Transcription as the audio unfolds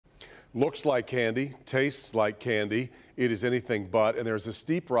Looks like candy, tastes like candy. It is anything but, and there's a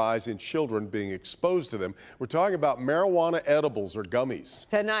steep rise in children being exposed to them. We're talking about marijuana edibles or gummies.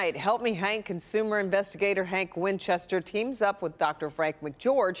 Tonight, Help Me Hank consumer investigator Hank Winchester teams up with Dr. Frank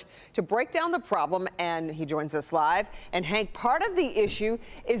McGeorge to break down the problem, and he joins us live. And Hank, part of the issue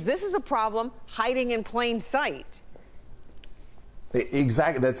is this is a problem hiding in plain sight.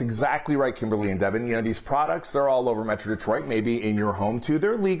 Exactly. That's exactly right, Kimberly and Devin. You know, these products, they're all over Metro Detroit, maybe in your home too.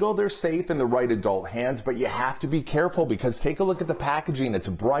 They're legal, they're safe in the right adult hands, but you have to be careful because take a look at the packaging. It's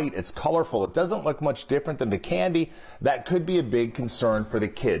bright, it's colorful. It doesn't look much different than the candy. That could be a big concern for the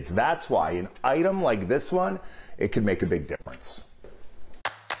kids. That's why an item like this one, it could make a big difference.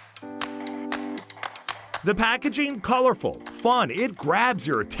 The packaging, colorful, fun, it grabs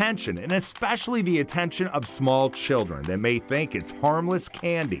your attention, and especially the attention of small children that may think it's harmless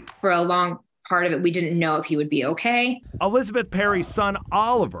candy. For a long part of it, we didn't know if he would be okay. Elizabeth Perry's son,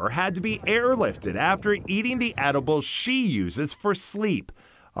 Oliver, had to be airlifted after eating the edibles she uses for sleep.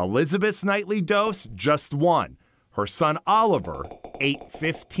 Elizabeth's nightly dose, just one. Her son, Oliver, ate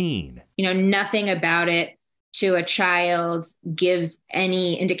 15. You know, nothing about it to a child gives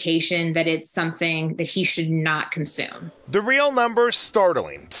any indication that it's something that he should not consume. The real number's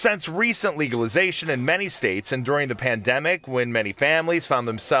startling. Since recent legalization in many states and during the pandemic, when many families found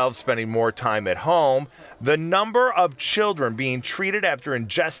themselves spending more time at home, the number of children being treated after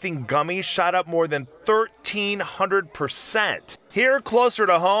ingesting gummies shot up more than 1,300%. Here, closer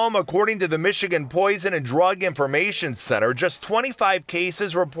to home, according to the Michigan Poison and Drug Information Center, just 25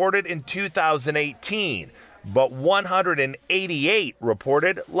 cases reported in 2018. But 188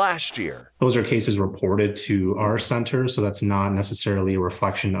 reported last year. Those are cases reported to our center, so that's not necessarily a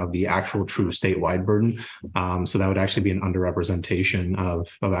reflection of the actual true statewide burden. So that would actually be an underrepresentation of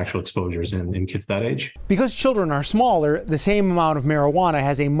actual exposures in kids that age. Because children are smaller, the same amount of marijuana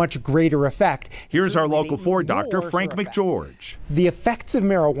has a much greater effect. Here's our Local 4 doctor, Frank McGeorge. The effects of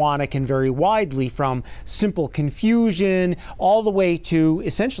marijuana can vary widely from simple confusion all the way to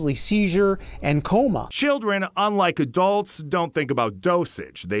essentially seizure and coma. Children, unlike adults, don't think about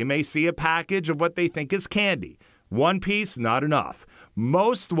dosage. They may see a package of what they think is candy. One piece, not enough.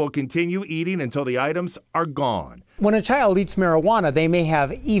 Most will continue eating until the items are gone. When a child eats marijuana, they may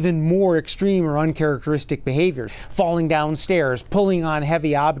have even more extreme or uncharacteristic behaviors, falling down stairs, pulling on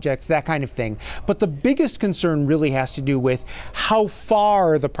heavy objects, that kind of thing. But the biggest concern really has to do with how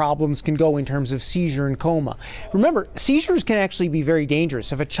far the problems can go in terms of seizure and coma. Remember, seizures can actually be very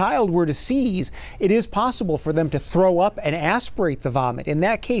dangerous. If a child were to seize, it is possible for them to throw up and aspirate the vomit. In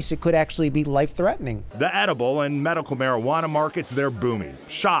that case, it could actually be life-threatening. The edible and medical marijuana markets, they're booming.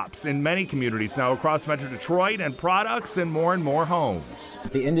 Shops in many communities now across Metro Detroit and products in more and more homes.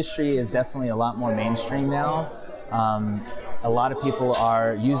 The industry is definitely a lot more mainstream now. A lot of people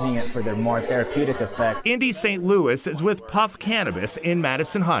are using it for their more therapeutic effects. Indy St. Louis is with Puff Cannabis in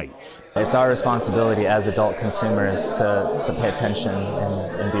Madison Heights. It's our responsibility as adult consumers to pay attention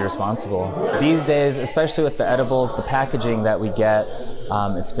and be responsible. These days, especially with the edibles, the packaging that we get,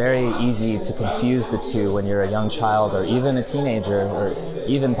 it's very easy to confuse the two when you're a young child or even a teenager or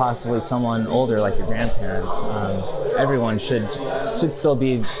even possibly someone older like your grandparents. Everyone should still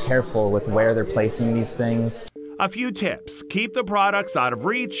be careful with where they're placing these things. A few tips. Keep the products out of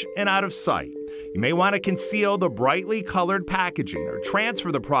reach and out of sight. You may want to conceal the brightly colored packaging or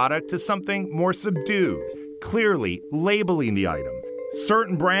transfer the product to something more subdued, clearly labeling the item.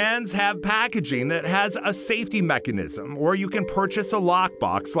 Certain brands have packaging that has a safety mechanism, or you can purchase a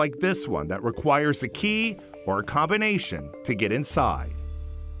lockbox like this one that requires a key or a combination to get inside.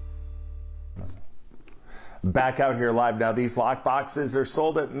 Back out here live now. These lock boxes, they're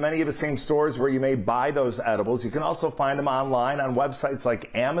sold at many of the same stores where you may buy those edibles. You can also find them online on websites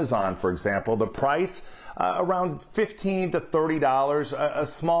like Amazon, for example. The price around $15 to $30, a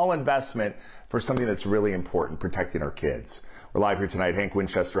small investment for something that's really important, protecting our kids. We're live here tonight. Hank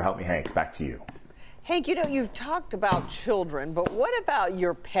Winchester, Help Me Hank, back to you. Hank, you know, you've talked about children, but what about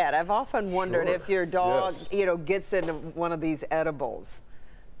your pet? I've often wondered if your dog, you know, gets into one of these edibles.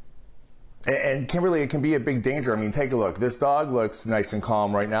 And Kimberly, it can be a big danger. I mean, take a look. This dog looks nice and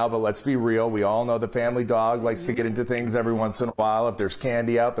calm right now, but let's be real. We all know the family dog likes to get into things every once in a while. If there's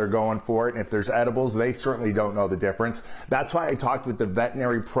candy out, they're going for it. And if there's edibles, they certainly don't know the difference. That's why I talked with the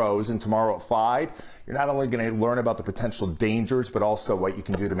veterinary pros, and tomorrow at 5, you're not only going to learn about the potential dangers, but also what you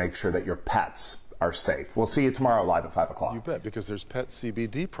can do to make sure that your pets are safe. We'll see you tomorrow live at 5 o'clock. You bet, because there's pet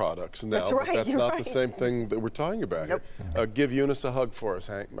CBD products now. That's right. That's not the same thing that we're talking about. Nope. Give Eunice a hug for us,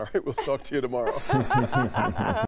 Hank. All right, we'll talk to you tomorrow.